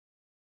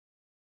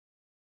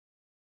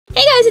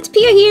Hey guys, it's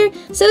Pia here!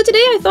 So today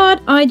I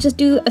thought I'd just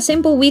do a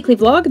simple weekly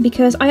vlog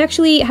because I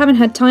actually haven't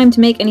had time to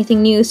make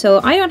anything new, so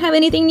I don't have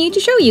anything new to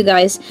show you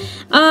guys.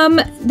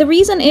 The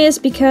reason is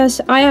because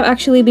I have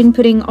actually been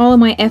putting all of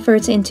my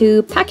efforts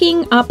into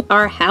packing up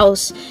our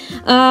house.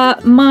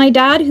 My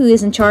dad, who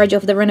is in charge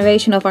of the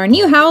renovation of our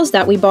new house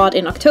that we bought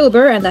in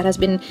October and that has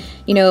been,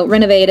 you know,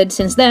 renovated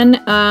since then,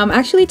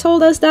 actually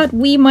told us that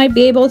we might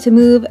be able to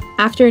move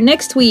after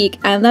next week,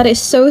 and that is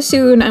so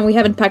soon and we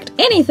haven't packed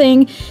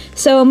anything,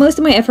 so most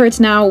of my efforts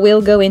now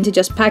will go into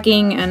just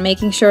packing and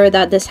making sure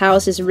that this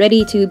house is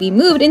ready to be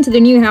moved into the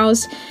new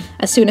house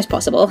as soon as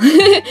possible.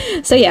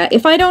 So yeah,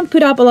 if I don't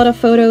put up a lot of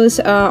photos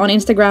on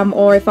Instagram,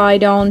 or if I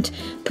don't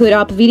put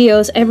up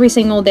videos every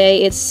single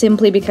day, it's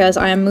simply because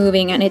I am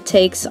moving and it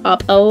takes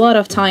up a lot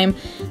of time.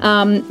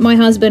 My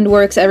husband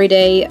works every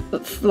day,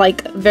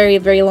 like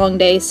very long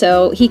days,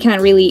 so he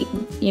can't really,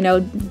 you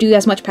know, do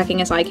as much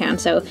packing as I can,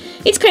 so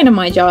it's kind of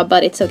my job,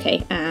 but it's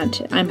okay,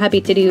 and I'm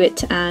happy to do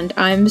it, and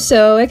I'm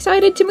so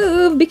excited to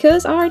move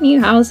because our new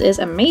house is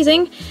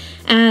amazing.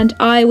 And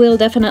I will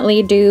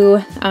definitely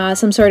do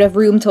some sort of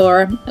room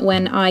tour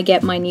when I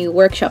get my new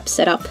workshop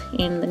set up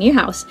in the new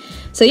house.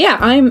 So yeah,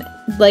 I'm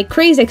like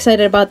crazy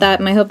excited about that,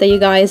 and I hope that you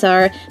guys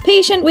are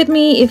patient with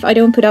me if I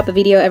don't put up a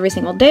video every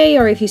single day,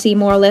 or if you see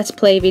more Let's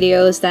Play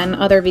videos than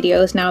other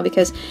videos now,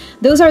 because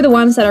those are the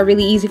ones that are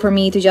really easy for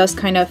me to just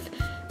kind of,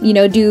 you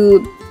know,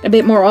 do a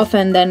bit more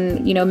often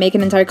than, you know, make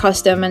an entire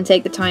custom and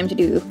take the time to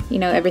do, you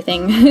know,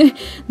 everything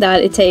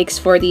that it takes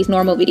for these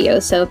normal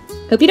videos. So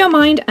hope you don't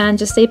mind and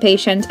just stay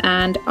patient,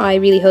 and I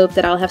really hope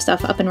that I'll have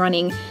stuff up and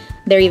running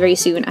very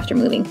soon after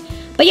moving.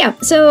 But yeah,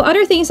 so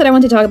other things that I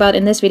want to talk about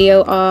in this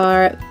video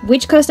are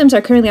which customs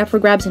are currently up for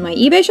grabs in my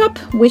eBay shop,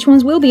 which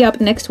ones will be up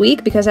next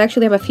week, because I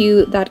actually have a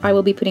few that I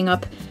will be putting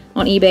up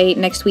on eBay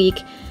next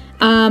week.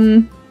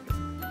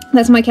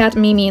 That's my cat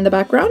Mimi in the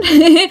background.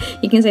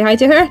 You can say hi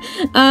to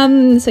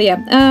her. So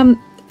yeah,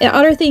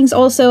 other things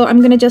also,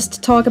 I'm gonna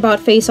just talk about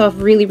Face Off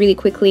really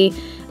quickly.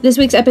 This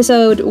week's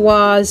episode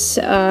was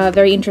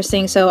very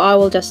interesting, so I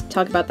will just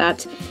talk about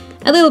that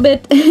a little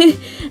bit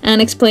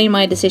and explain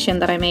my decision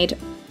that I made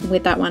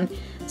with that one.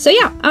 So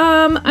yeah,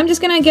 I'm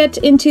just gonna get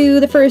into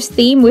the first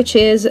theme, which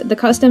is the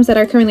customs that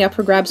are currently up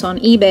for grabs on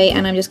eBay,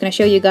 and I'm just gonna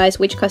show you guys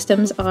which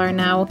customs are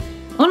now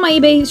on my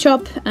eBay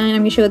shop, and I'm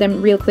gonna show them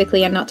real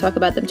quickly and not talk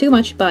about them too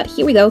much, but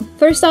here we go.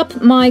 First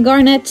up, my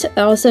Garnet,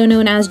 also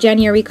known as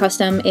January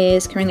custom,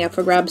 is currently up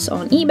for grabs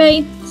on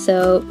eBay,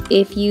 so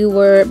if you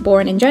were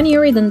born in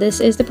January, then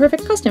this is the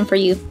perfect custom for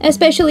you,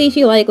 especially if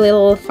you like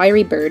little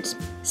fiery birds.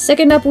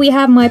 Second up, we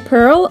have my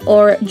Pearl,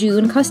 or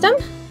June custom,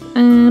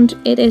 and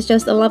it is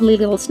just a lovely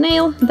little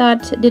snail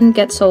that didn't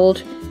get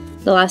sold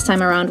the last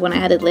time around when I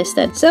had it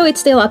listed, so it's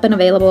still up and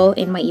available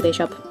in my eBay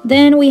shop.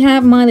 Then we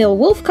have my little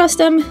wolf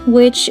custom,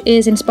 which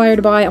is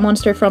inspired by a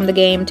monster from the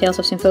game Tales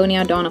of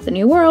Symphonia: Dawn of the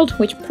New World,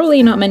 which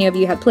probably not many of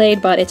you have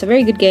played, but it's a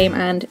very good game,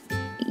 and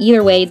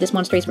either way, this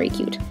monster is very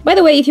cute. By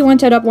the way, if you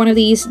want to add up one of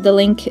these, the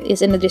link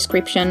is in the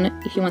description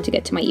if you want to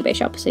get to my eBay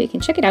shop, so you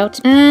can check it out.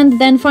 And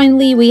then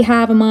finally we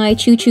have my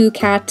Choo Choo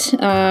Cat,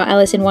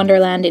 Alice in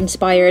Wonderland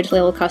inspired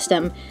little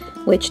custom,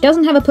 which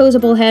doesn't have a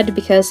poseable head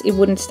because it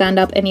wouldn't stand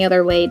up any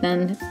other way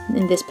than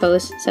in this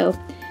pose, so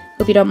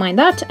hope you don't mind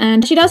that.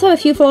 And she does have a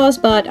few flaws,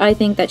 but I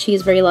think that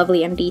she's very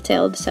lovely and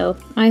detailed, so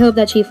I hope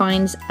that she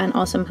finds an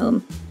awesome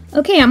home.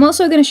 Okay, I'm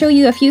also going to show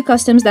you a few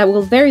customs that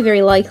will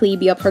very likely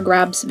be up for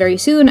grabs very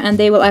soon, and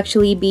they will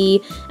actually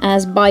be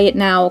as buy it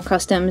now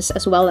customs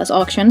as well as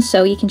auctions,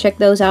 so you can check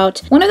those out.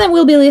 One of them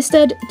will be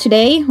listed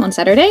today, on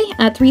Saturday,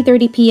 at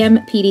 3:30 p.m.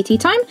 PDT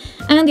time,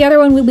 and the other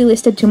one will be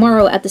listed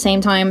tomorrow at the same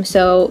time,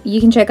 so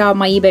you can check out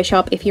my eBay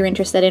shop if you're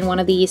interested in one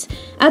of these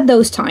at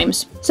those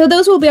times. So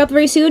those will be up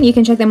very soon, you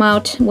can check them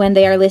out when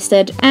they are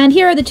listed, and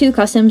here are the two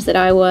customs that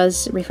I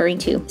was referring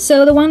to.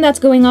 So the one that's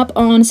going up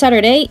on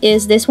Saturday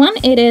is this one.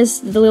 It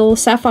is the little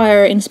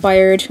sapphire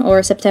inspired,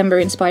 or September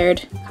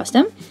inspired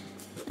custom,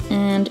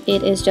 and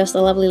it is just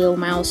a lovely little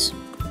mouse.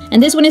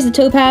 And this one is the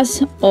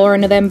Topaz, or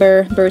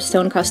November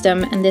birthstone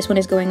custom, and this one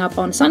is going up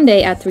on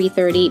Sunday at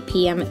 3:30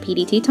 p.m.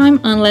 PDT time,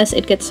 unless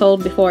it gets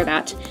sold before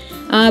that.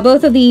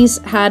 Both of these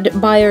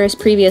had buyers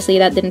previously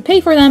that didn't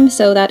pay for them,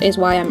 so that is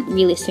why I'm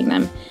relisting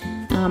them,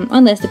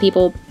 unless the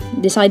people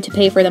decide to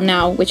pay for them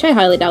now, which I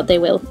highly doubt they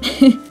will.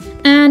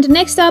 And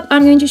next up,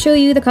 I'm going to show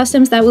you the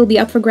customs that will be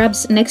up for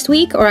grabs next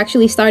week, or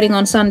actually starting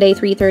on Sunday,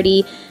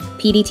 3:30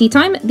 PDT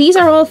time. These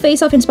are all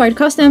Face Off inspired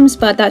customs,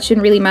 but that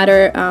shouldn't really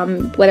matter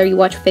whether you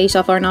watch Face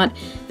Off or not,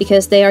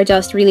 because they are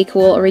just really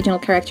cool original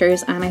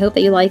characters, and I hope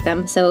that you like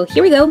them. So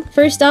here we go.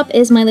 First up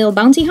is my little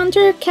bounty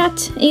hunter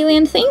cat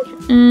alien thing,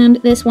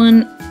 and this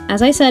one,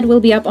 as I said, will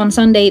be up on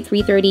Sunday,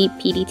 3:30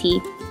 PDT.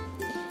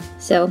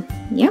 So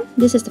yeah,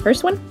 this is the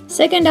first one.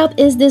 Second up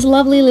is this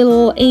lovely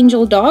little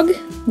angel dog,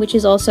 which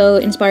is also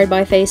inspired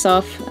by Face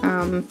Off,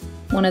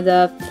 one of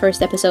the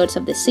first episodes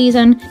of this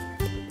season.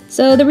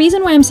 So the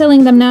reason why I'm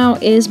selling them now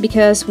is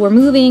because we're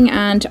moving,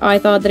 and I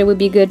thought that it would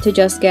be good to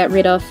just get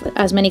rid of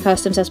as many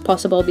customs as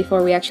possible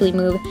before we actually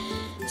move.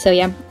 So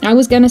yeah, I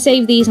was gonna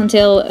save these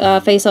until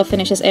Face Off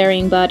finishes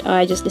airing, but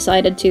I just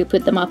decided to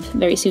put them up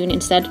very soon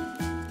instead.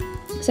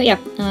 So yeah,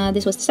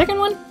 this was the second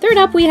one. Third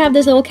up, we have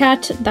this little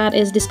cat that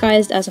is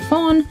disguised as a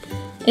fawn.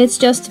 It's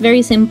just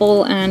very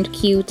simple and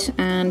cute,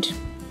 and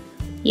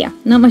yeah,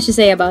 not much to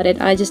say about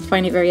it. I just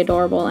find it very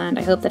adorable, and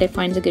I hope that it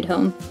finds a good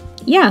home.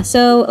 Yeah,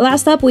 so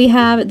last up we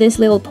have this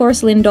little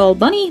porcelain doll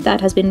bunny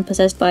that has been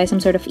possessed by some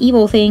sort of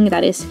evil thing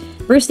that is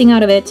bursting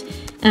out of it.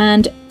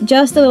 And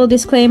just a little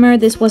disclaimer,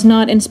 this was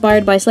not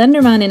inspired by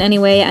Slenderman in any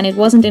way, and it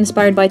wasn't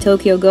inspired by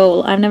Tokyo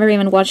Ghoul. I've never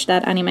even watched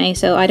that anime,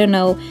 so I don't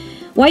know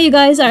why you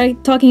guys are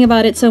talking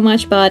about it so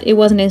much, but it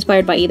wasn't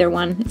inspired by either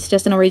one. It's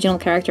just an original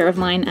character of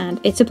mine, and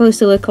it's supposed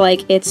to look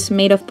like it's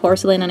made of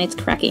porcelain and it's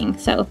cracking,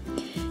 so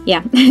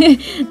yeah,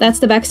 that's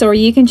the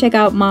backstory. You can check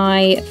out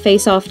my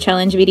face-off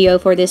challenge video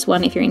for this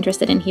one if you're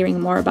interested in hearing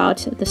more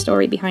about the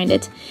story behind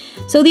it.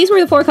 So these were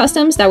the 4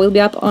 customs that will be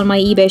up on my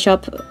eBay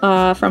shop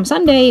from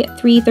Sunday,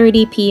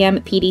 3:30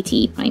 p.m.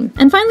 PDT time.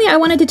 And finally, I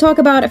wanted to talk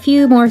about a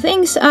few more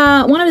things.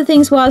 One of the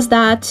things was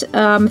that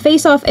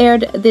Face-Off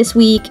aired this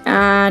week,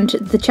 and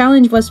the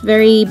challenge was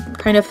very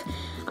kind of,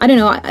 I don't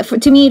know,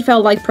 to me it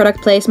felt like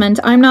product placement.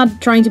 I'm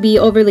not trying to be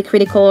overly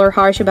critical or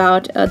harsh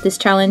about this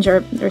challenge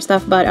or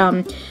stuff, but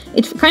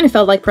it kind of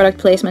felt like product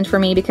placement for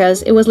me,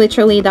 because it was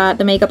literally that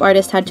the makeup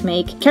artist had to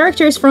make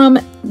characters from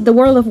the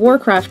World of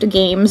Warcraft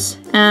games,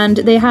 and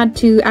they had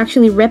to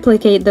actually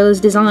replicate those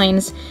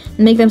designs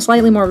and make them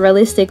slightly more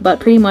realistic, but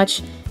pretty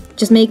much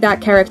just make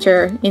that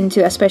character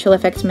into a special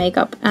effects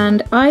makeup.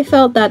 And I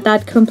felt that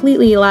that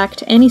completely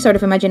lacked any sort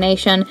of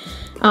imagination,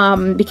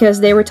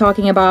 because they were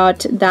talking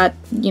about that,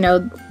 you know,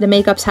 the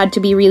makeups had to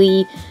be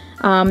really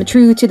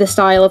true to the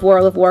style of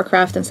World of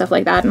Warcraft and stuff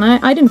like that, and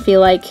I didn't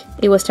feel like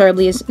it was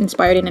terribly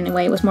inspired in any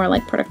way. It was more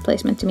like product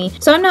placement to me.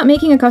 So I'm not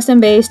making a custom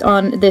based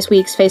on this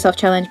week's face-off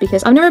challenge,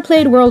 because I've never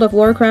played World of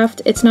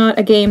Warcraft. It's not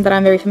a game that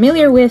I'm very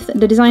familiar with,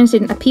 the designs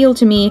didn't appeal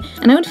to me,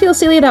 and I would feel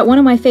silly that one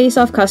of my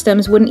face-off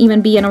customs wouldn't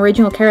even be an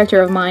original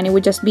character of mine. It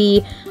would just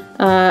be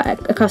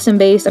a custom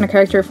based on a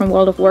character from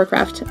World of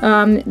Warcraft.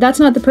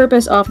 That's not the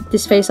purpose of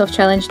this face-off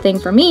challenge thing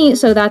for me,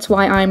 so that's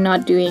why I'm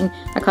not doing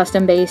a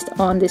custom based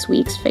on this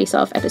week's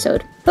face-off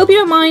episode. Hope you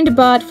don't mind,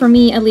 but for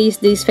me at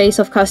least, these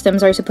face-off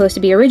customs are supposed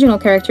to be original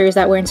characters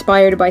that were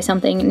inspired by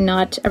something,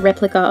 not a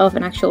replica of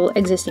an actual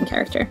existing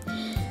character.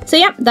 So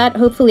yeah, that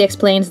hopefully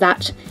explains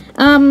that.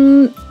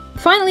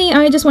 Finally,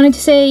 I just wanted to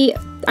say,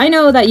 I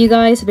know that you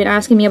guys have been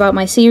asking me about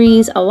my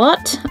series a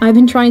lot. I've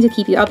been trying to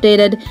keep you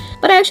updated,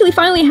 but I actually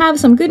finally have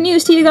some good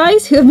news to you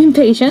guys who have been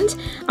patient.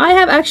 I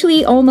have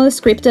actually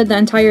almost scripted the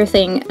entire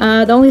thing.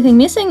 The only thing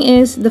missing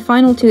is the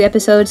final 2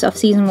 episodes of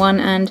season 1,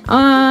 and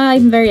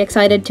I'm very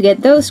excited to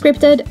get those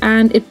scripted,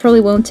 and it probably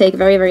won't take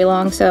very, very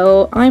long,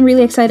 so I'm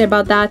really excited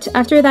about that.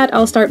 After that,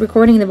 I'll start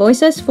recording the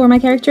voices for my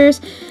characters,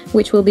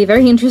 which will be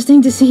very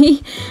interesting to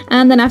see,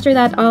 and then after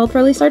that, I'll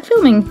probably start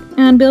filming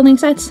and building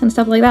sets and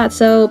stuff like that,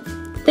 so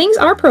things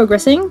are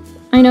progressing.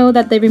 I know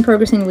that they've been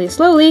progressing really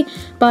slowly,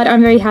 but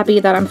I'm very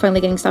happy that I'm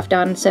finally getting stuff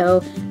done,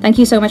 so thank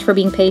you so much for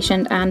being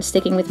patient and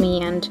sticking with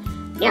me, and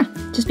yeah,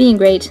 just being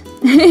great.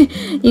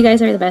 You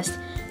guys are the best.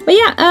 But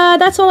yeah,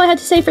 that's all I had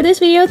to say for this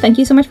video. Thank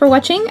you so much for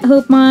watching. I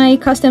hope my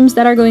customs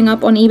that are going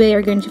up on eBay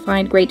are going to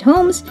find great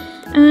homes,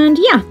 and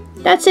yeah,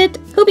 that's it.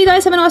 Hope you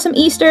guys have an awesome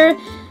Easter.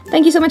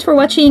 Thank you so much for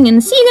watching,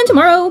 and see you again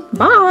tomorrow.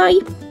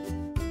 Bye!